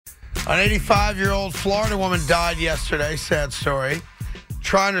An 85-year-old Florida woman died yesterday, sad story,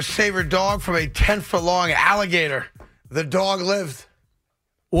 trying to save her dog from a 10-foot-long alligator. The dog lived.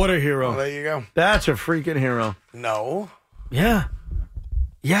 What a hero. Well, there you go. That's a freaking hero. No. Yeah.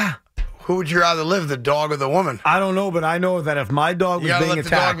 Yeah. Who would you rather live, the dog or the woman? I don't know, but I know that if my dog was You gotta being let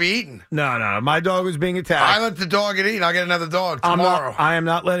attacked. the dog be eaten. No. My dog was being I attacked. let the dog get eaten. I'll get another dog tomorrow. I am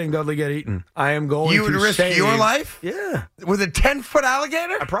not letting Dudley get eaten. I am going You would to risk save your life? Yeah. With a 10-foot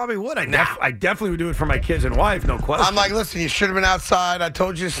alligator? I probably would. I definitely would do it for my kids and wife, no question. I'm like, listen, you should have been outside. I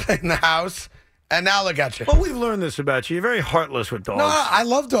told you to stay in the house. And now look at you. Well, we've learned this about you. You're very heartless with dogs. No, I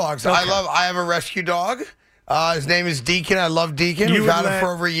love dogs. Okay. I have a rescue dog. His name is Deacon. I love Deacon. You We've would had him let-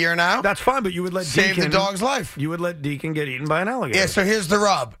 for over a year now. That's fine, but you would let Save Deacon... the dog's life. You would let Deacon get eaten by an alligator. Yeah, so here's the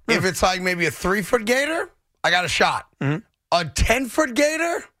rub. If it's like maybe a 3-foot gator, I got a shot. Mm-hmm. A 10-foot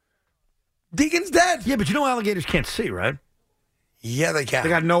gator, Deacon's dead. Yeah, but you know alligators can't see, right? Yeah, they can. They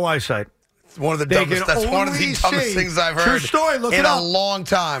got no eyesight. It's one of the They dumbest. can That's one of the only dumbest see. things I've True heard story, look in it a up. long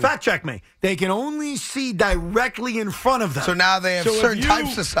time. Fact check me. They can only see directly in front of them. So now they have So if certain you-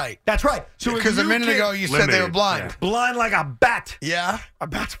 types of sight. That's right. So Because a minute ago you said they were Limited, blind. blind like a bat. Yeah? A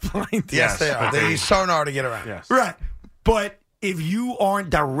bat's blind. Yes, they are. but They they- use sonar to get around. Yes. Right. But if you aren't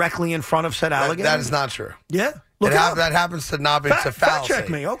directly in front of said alligator, That is not true. Yeah. Look it up. That happens to not be. It's a Fact fallacy. check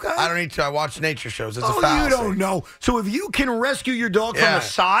me, okay. I don't need to. I watch nature shows. It's a Oh, fallacy. you don't know. So if you can rescue your dog from Yeah. the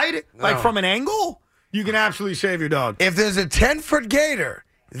side, like No. from an angle, you can absolutely save your dog. If there's a 10-foot gator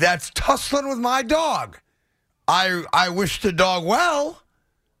that's tussling with my dog, I wish the dog well.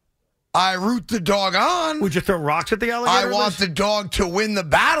 I root the dog on. Would you throw rocks at the alligator? I want the dog to win the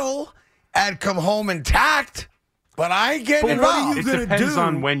battle and come home intact, but I ain't getting But what are involved. you It gonna depends do?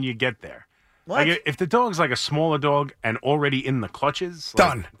 on when you get there. What? Like if the dog's like a smaller dog and already in the clutches,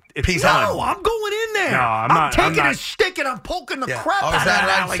 Done. It's Peace done. out. No, I'm going in there. No, I'm not- taking I'm a not- stick and I'm poking the Yeah. crap Oh, out is of that that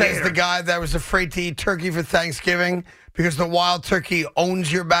right? alligator. Says the guy that was afraid to eat turkey for Thanksgiving because the wild turkey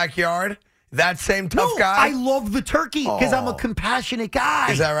owns your backyard. That same tough No, guy. I love the turkey because I'm a Oh. compassionate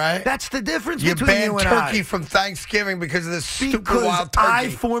guy. Is that right? That's the difference You between banned you and turkey I. from Thanksgiving because of this stupid Because wild turkey. I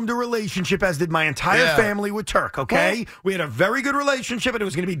formed a relationship, as did my entire Yeah. family with Turk, okay? We had a very good relationship, and it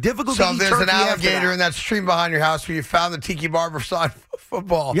was going to be difficult So to if eat there's turkey an after alligator in that stream behind your house where you found the Tiki Barber side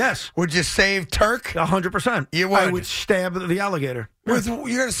football, Yes. would you save Turk? 100%. You would. I would stab the alligator. You're going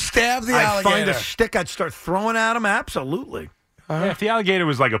to stab the I'd alligator. find a stick, I'd start throwing at him. Absolutely. Yeah, if the alligator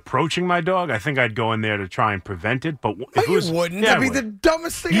was like approaching my dog, I think I'd go in there to try and prevent it. But No, if it was, you wouldn't. Yeah, I That'd be would. the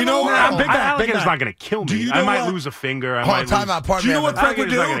dumbest thing You in the know world. what? Big An Mac, alligator's Big not Mac. going to kill Do me. you I know might what? lose a finger. I Hold might on, time lose. out. Pardon Do you know me. what Craig would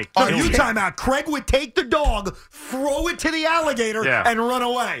Alligator's not do? gonna No, kill you me. time out. Craig would take the dog, throw it to the alligator, Yeah. and run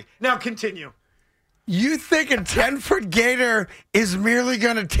away. Now continue. You think a 10-foot gator is merely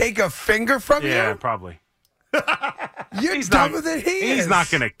going to take a finger from Yeah, you? probably. You're He's not- dumber than he is. He's not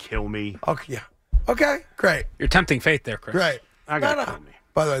going to kill me. Okay, yeah. Okay, great. You're tempting fate there, Chris. Great. I got to kill me.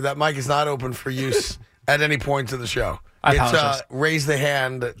 By the way, that mic is not open for use at any point of the show. I It's apologize. raise the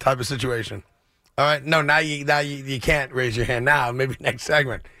hand type of situation. All right. No, now you can't raise your hand now. Maybe next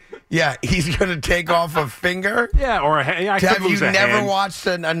segment. Yeah, he's going to take off a finger. Yeah, or a hand. I could Have you lose a never hand. watched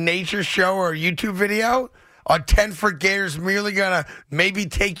a nature show or a YouTube video? A 10-foot gator's merely going to maybe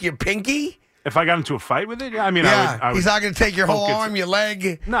take your pinky? If I got into a fight with it, yeah, I mean, Yeah, I would he's not going to take your whole poke its- arm, your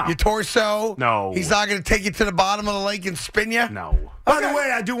leg, No. your torso. No. He's not going to take you to the bottom of the lake and spin you. No. By the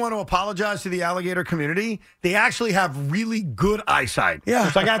way, I do want to apologize to the alligator community. They actually have really good eyesight.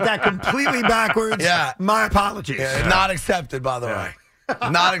 Yeah. So I got that completely backwards. Yeah. My apologies. Yeah, not accepted, by the way.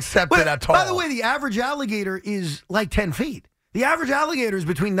 Not accepted But, at all. by the way, the average alligator is like 10 feet. The average alligator is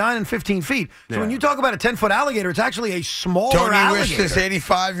between 9 and 15 feet. So when Yeah. you talk about a 10-foot alligator, it's actually a smaller don't you alligator. wish this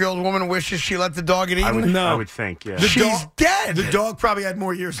 85-year-old woman wishes she let the dog get I would, eaten? No. I would think, yeah. She's dog- dead. The dog probably had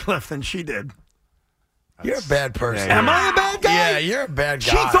more years left than she did. You're a bad person. Yeah, Am I a bad guy? Yeah, you're a bad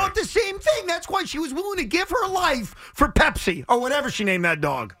guy. She thought the same thing. That's why she was willing to give her life for Pepsi or whatever she named that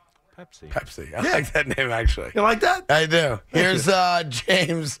dog. Pepsi. Pepsi. I like that name, actually. You like that? I do. Here's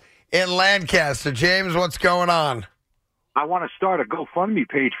James in Lancaster. James, what's going on? I want to start a GoFundMe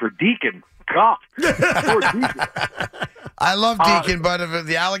page for Deacon. God. Poor Deacon. I love Deacon, but if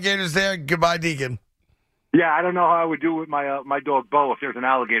the alligator's there, goodbye, Deacon. Yeah, I don't know how I would do with my my dog Bo if there's an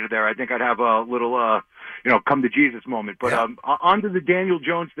alligator there. I think I'd have a little come to Jesus moment. But Yeah. on to the Daniel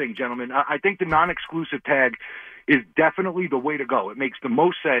Jones thing, gentlemen. I think the non-exclusive tag is definitely the way to go. It makes the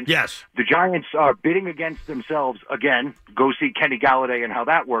most sense. Yes. The Giants are bidding against themselves again. Go see Kenny Galladay and how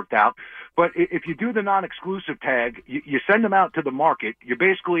that worked out. But if you do the non-exclusive tag, you send them out to the market. You're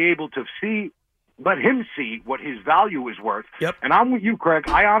basically able to see let him see what his value is worth. Yep. And I'm with you, Craig.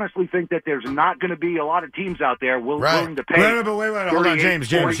 I honestly think that there's not going to be a lot of teams out there willing to pay. Wait, hold on, James.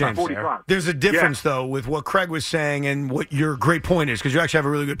 45. There's a difference, though, with what Craig was saying and what your great point is, because you actually have a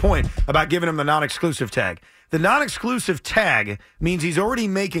really good point about giving him the non-exclusive tag. The non-exclusive tag means he's already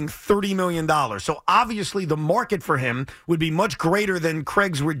making $30 million. So obviously the market for him would be much greater than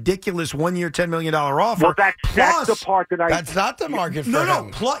Craig's ridiculous one-year, $10 million offer. Well, that's the part that That's not the market for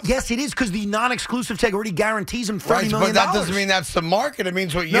him. No. Yes, it is, because the non-exclusive tag already guarantees him $30 million. But that doesn't mean that's the market. It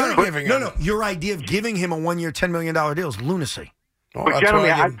means what you're giving him. No. Your idea of giving him a one-year, $10 million deal is lunacy. Well, but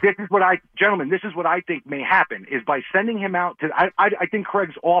gentlemen, this is what I think may happen is by sending him out to. I think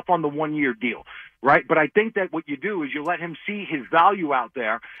Craig's off on the one-year deal, right? But I think that what you do is you let him see his value out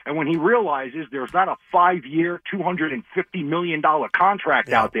there, and when he realizes there's not a 5-year, $250 million contract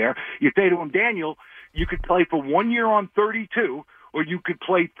out there, you say to him, Daniel, you could play for 1 year on 32, or you could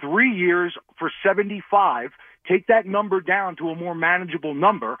play 3 years for 75. Take that number down to a more manageable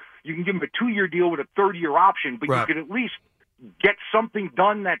number. You can give him a 2-year deal with a 30-year option, but you could at least get something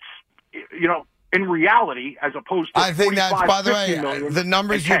done that's, in reality, as opposed to I think that's, by the way, the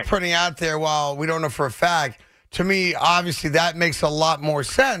numbers you're 10. putting out there, while we don't know for a fact, to me, obviously, that makes a lot more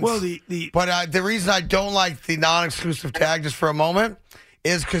sense. Well, but the reason I don't like the non-exclusive tag, just for a moment,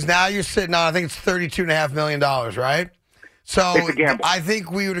 is because now you're sitting on, I think it's $32.5 million, right? So It's a gamble. I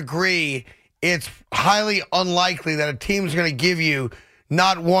think we would agree it's highly unlikely that a team's going to give you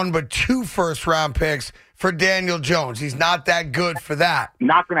not 1 but 2 first-round picks for Daniel Jones. He's not that good for that.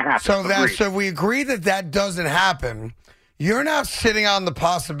 Not going to happen. So if we agree that doesn't happen, you're now sitting on the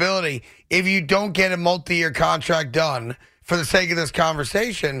possibility, if you don't get a multi-year contract done, for the sake of this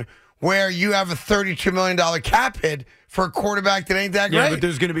conversation, where you have a $32 million cap hit for a quarterback that ain't that great. Yeah, but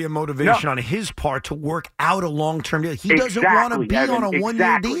there's going to be a motivation on his part to work out a long-term deal. He doesn't want to be on a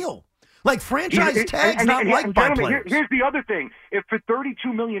one-year deal. Like, franchise tag's not liked by players. Here's the other thing. If for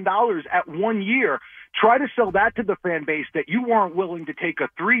 $32 million at 1 year, try to sell that to the fan base that you weren't willing to take a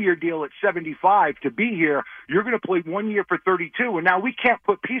 3-year deal at 75 to be here. You're going to play 1 year for 32, and now we can't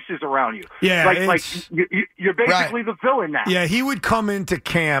put pieces around you. Yeah, you're basically the villain now. Yeah, he would come into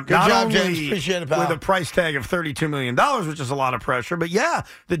camp Good not job, only James. Appreciate it, pal. with a price tag of $32 million, which is a lot of pressure, but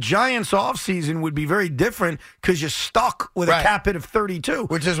the Giants' offseason would be very different because you're stuck with a cap hit of 32.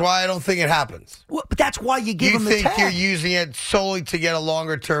 Which is why I don't think it happens. Well, but that's why you give him the tag. You think you're using it solely to get a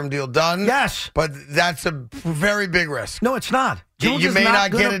longer-term deal done? Yes. But that's a very big risk. No, it's not. You may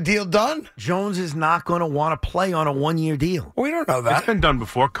not get a deal done. Jones is not going to want to play on a one-year deal. We don't know that. It's been done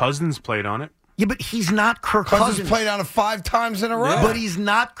before. Cousins played on it. Yeah, but he's not Kirk Cousins. Played on it 5 times in a row. Yeah. But he's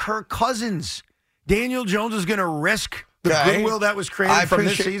not Kirk Cousins. Daniel Jones is going to risk the goodwill that was created from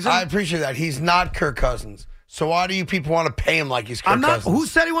this season. I appreciate that. He's not Kirk Cousins. So why do you people want to pay him like he's Kirk Cousins? Who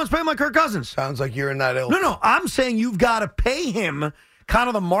said he wants to pay him like Kirk Cousins? Sounds like you're in that ilk. No. I'm saying you've got to pay him kind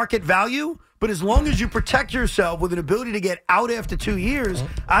of the market value. But as long as you protect yourself with an ability to get out after 2 years,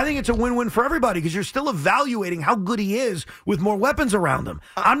 I think it's a win-win for everybody because you're still evaluating how good he is with more weapons around him.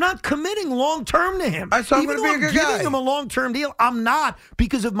 I'm not committing long-term to him. I thought Even I'm though going to be a I'm good giving guy. him a long-term deal, I'm not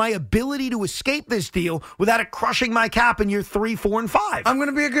because of my ability to escape this deal without it crushing my cap in year 3, 4, and 5. I'm going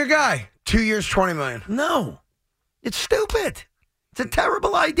to be a good guy. 2 years, $20 million. No. It's stupid. It's a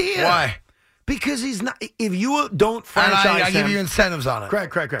terrible idea. Why? Because he's not. If you don't franchise And I him, give you incentives on it.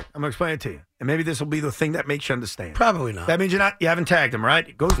 Craig. I'm going to explain it to you. And maybe this will be the thing that makes you understand. Probably not. That means you haven't tagged him, right?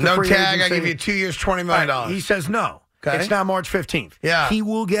 It goes to No free tag. agency. I give you 2 years, $20 million. Right, he says no. Okay. It's now March 15th. Yeah. He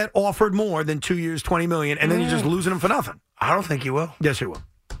will get offered more than 2 years, $20 million, and then you're just losing him for nothing. I don't think you will. Yes, he will.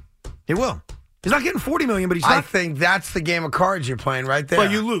 He will. He's not getting $40 million, but he's I not. think that's the game of cards you're playing right there.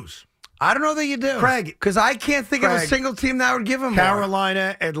 But you lose. I don't know that you do. Craig. Because I can't think of a Craig. single team that would give him more.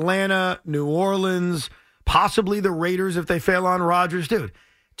 Carolina, Atlanta, New Orleans, possibly the Raiders if they fail on Rodgers. Dude,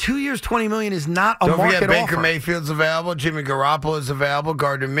 2 years, $20 million is not a Don't market forget Baker offer. Mayfield's available. Jimmy Garoppolo is available.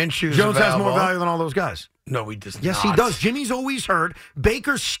 Gardner Minshew's Jones available. has more value than all those guys. No, he does Yes, not. he does. Jimmy's always hurt.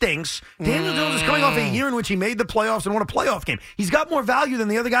 Baker stinks. Daniel Jones is coming off a year in which he made the playoffs and won a playoff game. He's got more value than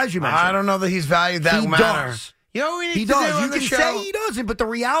the other guys you mentioned. I don't know that he's valued that He manner. does. You know what we need He to does. do You on the can show? say he doesn't, but the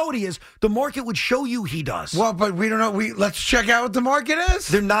reality is the market would show you he does. Well, but we don't know. Let's check out what the market is.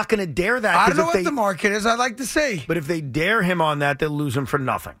 They're not going to dare that. I don't know 'cause what if the market is. I'd like to see. But if they dare him on that, they'll lose him for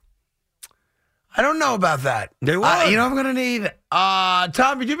nothing. I don't know about that. They would. You know what I'm going to need?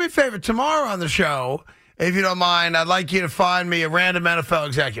 Tommy, do me a favor. Tomorrow on the show, if you don't mind, I'd like you to find me a random NFL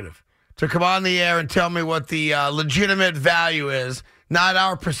executive to come on the air and tell me what the legitimate value is, not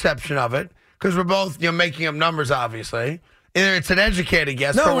our perception of it, because we're both making up numbers, obviously. Either it's an educated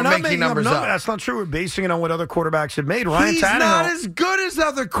guess, No, but we're we're not making numbers up. up. That's not true. We're basing it on what other quarterbacks have made. Ryan He's Tannehill. not as good as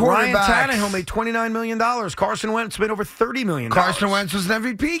other quarterbacks. Ryan Tannehill made $29 million. Carson Wentz made over $30 million. Carson Wentz was an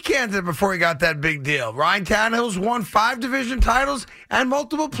MVP candidate before he got that big deal. Ryan Tannehill's won 5 division titles and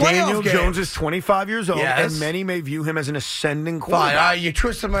multiple playoff Daniel games. Jones is 25 years old, Yes. and many may view him as an ascending Fine. quarterback. You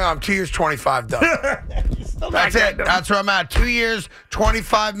twisted my arm. 2 years, 25 done. That's it. That's where I'm at. 2 years,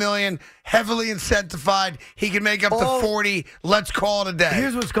 25 million, heavily incentivized. He can make up to 40. Let's call it a day.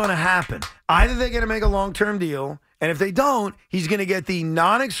 Here's what's going to happen. Either they're going to make a long-term deal, and if they don't, he's going to get the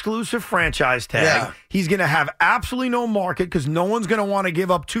non-exclusive franchise tag. Yeah. He's going to have absolutely no market because no one's going to want to give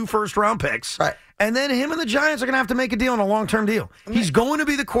up 2 first-round picks. Right. And then him and the Giants are going to have to make a deal on a long-term deal. He's going to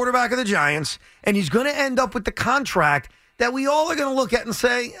be the quarterback of the Giants, and he's going to end up with the contract that we all are going to look at and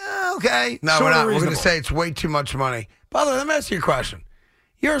say, okay. No, sort we're of not. We're going reasonable. to say it's way too much money. By the way, let me ask you a question.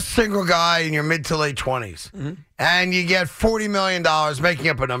 You're a single guy in your mid to late 20s, and you get $40 million, making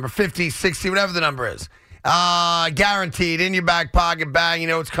up a number, 50, 60, whatever the number is, guaranteed in your back pocket, bang, you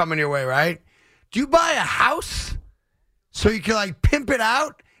know it's coming your way, right? Do you buy a house so you can, like, pimp it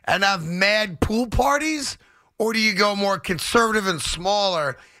out and have mad pool parties? Or do you go more conservative and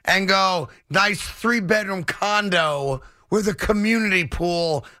smaller and go nice 3-bedroom condo with a community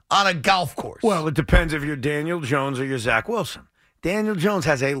pool on a golf course? Well, it depends if you're Daniel Jones or you're Zach Wilson. Daniel Jones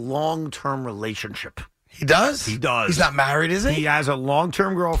has a long-term relationship. He does? He does. He's not married, is he? He has a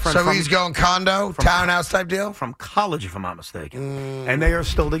long-term girlfriend. So from, he's going condo, townhouse type deal? from college, if I'm not mistaken. And they are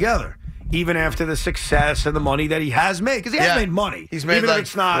still together, even after the success and the money that he has made. Because he has made money. He's made even like if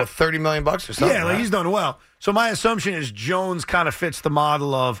it's not, $30 million or something. yeah, like right? he's done well. So my assumption is Jones kind of fits the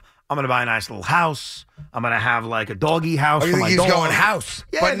model of, I'm going to buy a nice little house. I'm going to have like a doggy house Or you for think my he's dog. going house,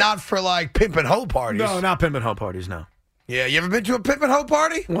 Yeah. but not for like pimp and hoe parties? No, not pimp and hoe parties, no. Yeah, you ever been to a pimp and hoe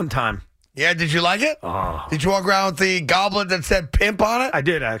party? One time. Yeah, did you like it? Oh. Did you walk around with the goblet that said pimp on it? I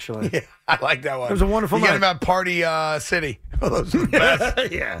did, actually. Yeah, I like that one. It was a wonderful you night. get about Party City. Those are the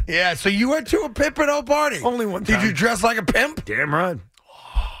best. Yeah. Yeah, so you went to a pimp and hoe party. Only one Did time. you dress like a pimp? Damn right.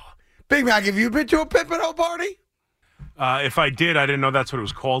 Big Mac, have you been to a pimp and hoe party? If I did, I didn't know that's what it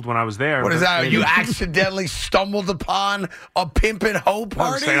was called when I was there. What is but that? maybe- You accidentally stumbled upon a pimp and hoe I'm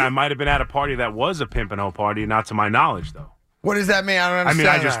party? saying I might have been at a party that was a pimp and hoe party, not to my knowledge, though. What does that mean? I don't I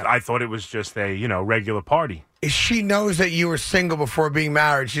understand. mean, that. I thought it was just a, regular party. She knows that you were single before being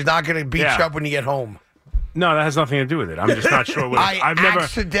married. She's not going to beat Yeah. you up when you get home. No, that has nothing to do with it. I'm just not sure what I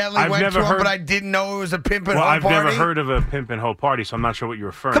accidentally went to one, but I didn't know it was a pimp and Well, hoe I've party. never heard of a pimp and hoe party, so I'm not sure what you're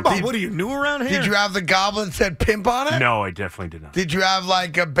referring Come to. on, what are you, new around here? Did you have the goblet that said pimp on it? No, I definitely did not. Did you have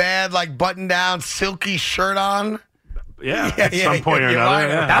like a bad, like button-down, silky shirt on? Yeah, Yeah, at yeah, some point or you're another. lying.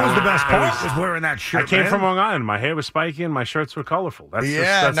 Yeah. That was the best I part, was wearing that shirt, I came man. from Long Island. My hair was spiky and my shirts were colorful. That's Yeah, just,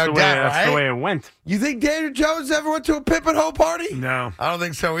 that's no the way, doubt, That's the right? way it went. You think Daniel Jones ever went to a pimp and hoe party? No. I don't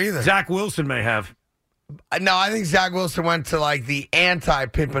think so either. Zach Wilson may have. No, I think Zach Wilson went to like the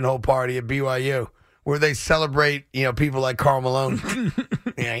anti-pimp and hoe party at BYU, where they celebrate, people like Karl Malone.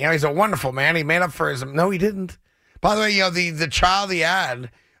 Yeah, he's a wonderful man. He made up for his. No, he didn't. By the way, the child he had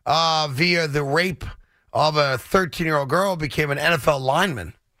via the rape of a 13-year-old girl became an NFL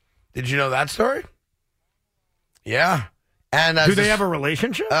lineman. Did you know that story? Yeah. And Do they have a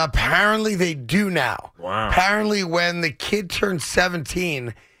relationship? Apparently they do now. Wow. Apparently when the kid turned 17,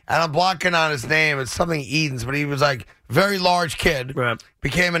 and I'm blocking on his name, it's something Edens, but he was like very large kid. Right.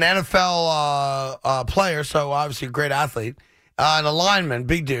 Became an NFL player, so obviously a great athlete, and a lineman,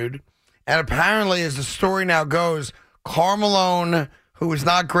 big dude. And apparently, as the story now goes, Karl Malone, who was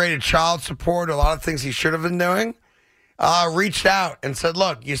not great at child support, a lot of things he should have been doing, reached out and said,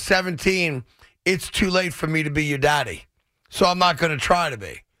 look, you're 17. It's too late for me to be your daddy. So I'm not going to try to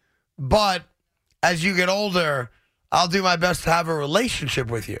be. But as you get older, I'll do my best to have a relationship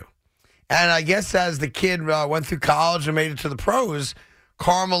with you. And I guess as the kid went through college and made it to the pros,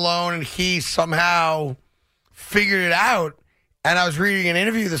 Karl Malone and he somehow figured it out. And I was reading an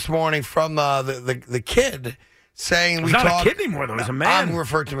interview this morning from the kid saying He's not a kid anymore, though. He's a man. I'm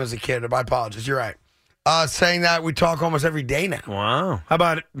referred to him as a kid. My apologies. You're right. Saying that we talk almost every day now. Wow. How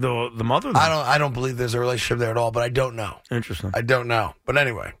about the mother? Then? I don't believe there's a relationship there at all, but I don't know. Interesting. I don't know. But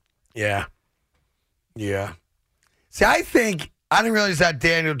anyway, yeah. See, I didn't realize that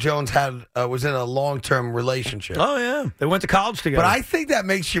Daniel Jones was in a long-term relationship. Oh, yeah. They went to college together. But I think that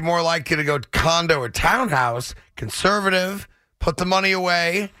makes you more likely to go condo or townhouse, conservative, put the money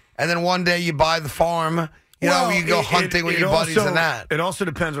away, and then one day you buy the farm. You go hunting with your buddies and that. It also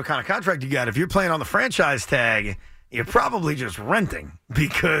depends what kind of contract you got. If you're playing on the franchise tag, you're probably just renting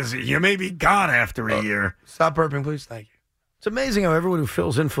because you may be gone after a year. Stop burping, please. Thank you. It's amazing how everyone who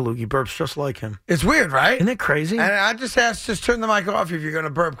fills in for Lukey burps just like him. It's weird, right? Isn't it crazy? And I just asked, just turn the mic off if you're going to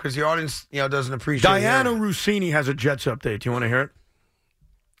burp because the audience, doesn't appreciate it. Diana Rossini has a Jets update. Do you want to hear it?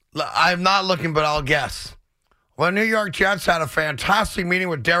 I'm not looking, but I'll guess. Well, New York Jets had a fantastic meeting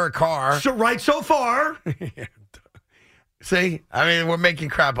with Derek Carr. So far. See? I mean, we're making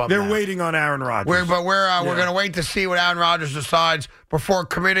crap up They're now. waiting on Aaron Rodgers. We're going to wait to see what Aaron Rodgers decides before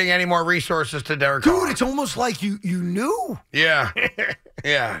committing any more resources to Derek Carr. Dude, it's almost like you knew. Yeah.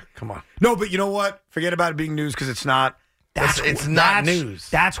 Yeah. Come on. No, but you know what? Forget about it being news because it's not. It's not news.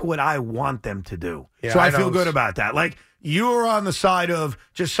 That's what I want them to do. Yeah, so I know. feel good about that. Like, you're on the side of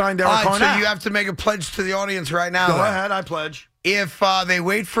just sign Derek Carr So now. you have to make a pledge to the audience right now. Go then. ahead, I pledge. If they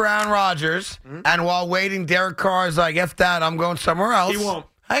wait for Aaron Rodgers, and while waiting, Derek Carr is like, F that, I'm going somewhere else. He won't.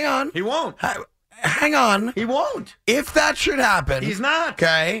 Hang on. He won't. Hang on. He won't. If that should happen. He's not.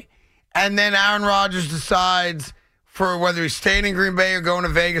 Okay. And then Aaron Rodgers decides for whether he's staying in Green Bay or going to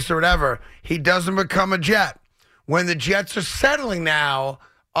Vegas or whatever, he doesn't become a Jet. When the Jets are settling now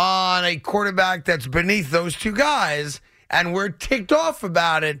on a quarterback that's beneath those two guys, and we're ticked off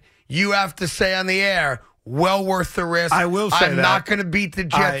about it, you have to say on the air, well worth the risk. I will say I'm that. not going to beat the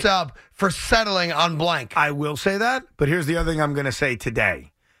Jets up for settling on blank. I will say that, but here's the other thing I'm going to say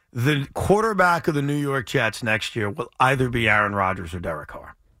today. The quarterback of the New York Jets next year will either be Aaron Rodgers or Derek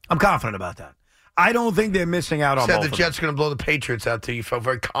Carr. I'm confident about that. I don't think they're missing out on Said both the of them. Jets going to blow the Patriots out to you. Felt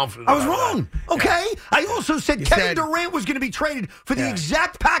very confident. I was about wrong. that. Okay. Yeah. I also said You Kevin said- Durant was going to be traded for the Yeah.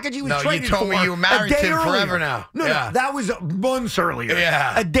 exact package he was No, traded you told for. me you were married a day to him earlier. forever now. No, Yeah. no, that was months earlier.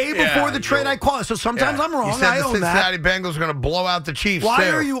 Yeah. A day before Yeah, the trade you- I called. So sometimes Yeah. I'm wrong. You said I the own Cincinnati that. Bengals are going to blow out the Chiefs. Why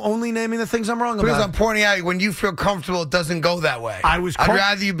too. are you only naming the things I'm wrong Because about? I'm pointing out when you feel comfortable, it doesn't go that way. I was I'd com-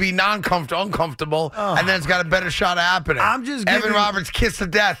 rather you be uncomfortable, and then it's got a better shot of happening. I'm just Evan giving- Roberts kiss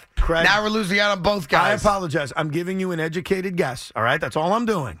of death. Craig, Now we're losing out on both I guys. apologize. I'm giving you an educated guess. All right, that's all I'm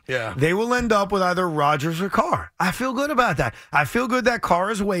doing. Yeah. They will end up with either Rodgers or Carr. I feel good about that. I feel good that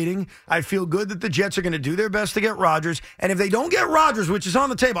Carr is waiting. I feel good that the Jets are going to do their best to get Rodgers. And if they don't get Rodgers, which is on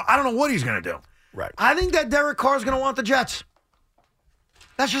the table, I don't know what he's going to do. Right. I think that Derek Carr is going to want the Jets.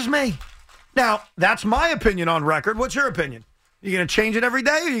 That's just me. Now, that's my opinion on record. What's your opinion? You going to change it every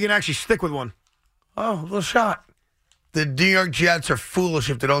day, or you going to actually stick with one? Oh, a little shot. The New York Jets are foolish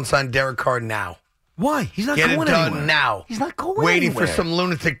if they don't sign Derek Carr now. Why? He's not Get going it done anywhere. now. He's not going Waiting anywhere. for some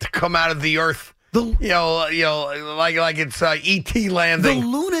lunatic to come out of the earth. The- Like it's E.T. The landing.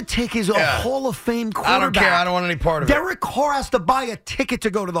 lunatic is a Yeah. Hall of Fame I quarterback. don't care. I don't want any part of it. Derek Carr has to buy a ticket to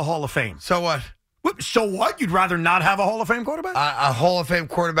go to the Hall of Fame. So what? So what? You'd rather not have a Hall of Fame quarterback? A Hall of Fame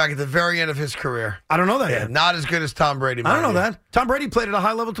quarterback at the very end of his career. I don't know that Yeah, yet. not as good as Tom Brady. I don't know mind you. that. Tom Brady played at a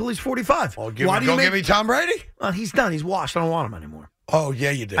high level till he's 45. Well, Why do you give me Tom Brady? Well, he's done. He's washed. I don't want him anymore. Oh, yeah,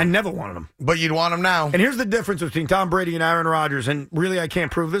 you did. I never wanted him. But you'd want him now. And here's the difference between Tom Brady and Aaron Rodgers. And really, I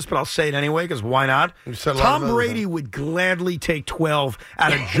can't prove this, but I'll say it anyway, because why not? You said a lot Tom of other Brady things. would gladly take 12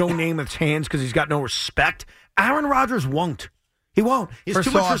 out of Joe Namath's hands because he's got no respect. Aaron Rodgers won't. He won't. He has First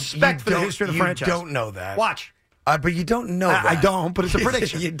too much off, respect you for the don't- history of the you franchise. don't know that. Watch. But you don't know that. I don't, but it's a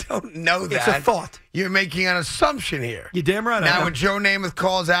prediction. You don't know that. It's a thought. You're making an assumption here. You're damn right. I Now, know. when Joe Namath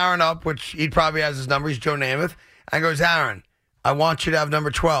calls Aaron up, which he probably has his number, he's Joe Namath, and goes, Aaron, I want you to have number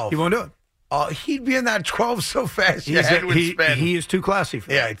 12. He won't do it. He'd be in that 12 so fast your He's head would spin. he is too classy for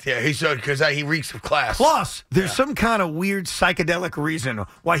that. Yeah, he's because he reeks of class. Plus, there's some kind of weird psychedelic reason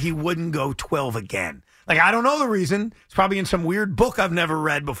why he wouldn't go 12 again. Like, I don't know the reason. It's probably in some weird book I've never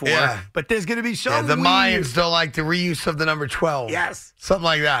read before. Yeah. But there's going to be some Yeah, the weird... Mayans don't like the reuse of the number 12. Yes. Something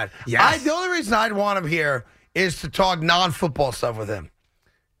like that. Yes. The only reason I'd want him here is to talk non-football stuff with him.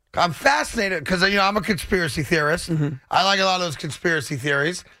 I'm fascinated because, I'm a conspiracy theorist. Mm-hmm. I like a lot of those conspiracy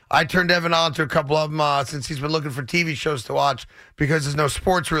theories. I turned Evan on to a couple of them since he's been looking for TV shows to watch because there's no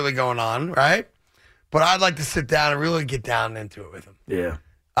sports really going on, right? But I'd like to sit down and really get down into it with him. Yeah.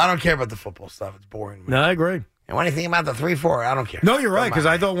 I don't care about the football stuff. It's boring. No, I agree. And what do you think about the 3-4? I don't care. No, you're right, because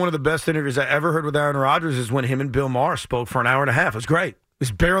Don't I thought one of the best interviews I ever heard with Aaron Rodgers is when him and Bill Maher spoke for an hour and a half. It was great.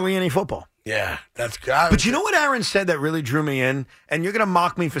 There's barely any football. Yeah, that's good. But you know what Aaron said that really drew me in? And you're going to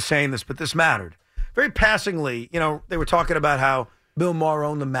mock me for saying this, but this mattered. Very passingly, they were talking about how Bill Maher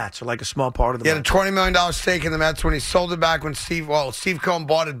owned the Mets, or like a small part of the He had a Mets. $20 million stake in the Mets when he sold it back when Steve Cohen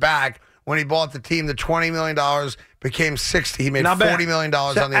bought it back. When he bought the team, the $20 million became $60. He made Not bad. $40 million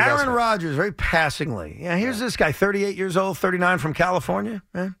on So the Aaron investment. Rodgers, very passingly. Yeah, here's this guy, 38 years old, 39 from California.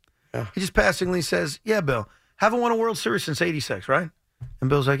 Right? Yeah. He just passingly says, yeah, Bill, haven't won a World Series since 86, right? And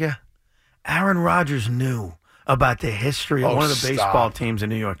Bill's like, yeah. Aaron Rodgers knew about the history of Oh, one of the stop. baseball teams in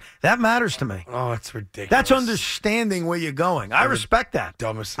New York. That matters to me. Oh, it's ridiculous. That's understanding where you're going. I respect that.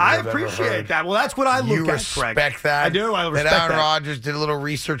 dumbest thing I I've ever appreciate heard. that. Well, that's what I look You at, respect Craig. that? I do. I respect that Aaron that. Rodgers did a little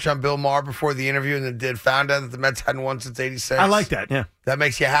research on Bill Maher before the interview and then found out that the Mets hadn't won since '86. I like that. Yeah, That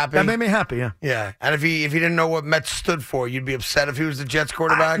makes you happy? that made me happy. Yeah, Yeah. And if you didn't know what Mets stood for, you'd be upset if he was the Jets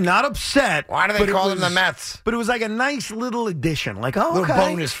quarterback? I'm not upset. Why do they but it call him was- the Mets? But it was like a nice little addition. Like, oh, Little okay.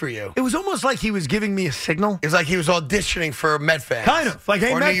 bonus for you. It was almost like he was giving me a signal. It's like he was auditioning for Met fans. Kind of. Like,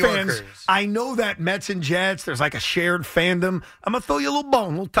 hey, or Met New fans, Yorkers. I know that Mets and Jets, there's like a shared fandom. I'm going to throw you a little bone,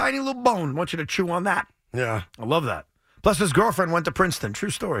 a little tiny little bone. I want you to chew on that. Yeah. I love that. Plus, his girlfriend went to Princeton. True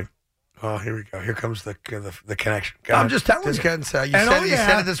story. Oh, here we go. Here comes the connection. Go I'm ahead. just telling Just you. go ahead and say. You And said, oh, you yeah.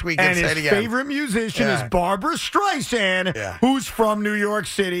 said it this weekend. And Say his it again. favorite musician Yeah. is Barbara Streisand, Yeah. who's from New York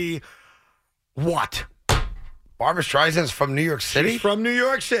City. What? Barbara Streisand's from New York City? She's from New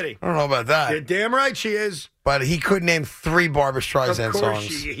York City. I don't know about that. You're damn right she is. But he could name 3 Barbara Streisand Of course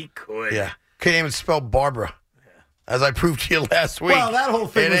songs. he could. Yeah. Couldn't even spell Barbara. As I proved to you last week. Well, that whole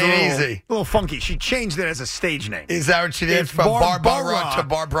thing it was ain't a easy. little funky. She changed it as a stage name. Is that what she did? It's From Barbara to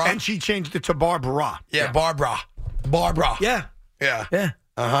Barbara? And she changed it to Barbara. Yeah, Barbara. Barbara. Yeah. Yeah. Yeah.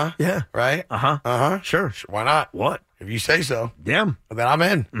 Uh-huh. Yeah. Right? Uh-huh. Uh-huh. Sure. Why not? What? If you say so, Damn. then I'm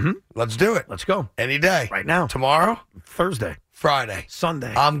in. Mm-hmm. Let's do it. Let's go. Any day. Right now. Tomorrow? Thursday. Friday.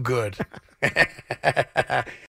 Sunday. I'm good.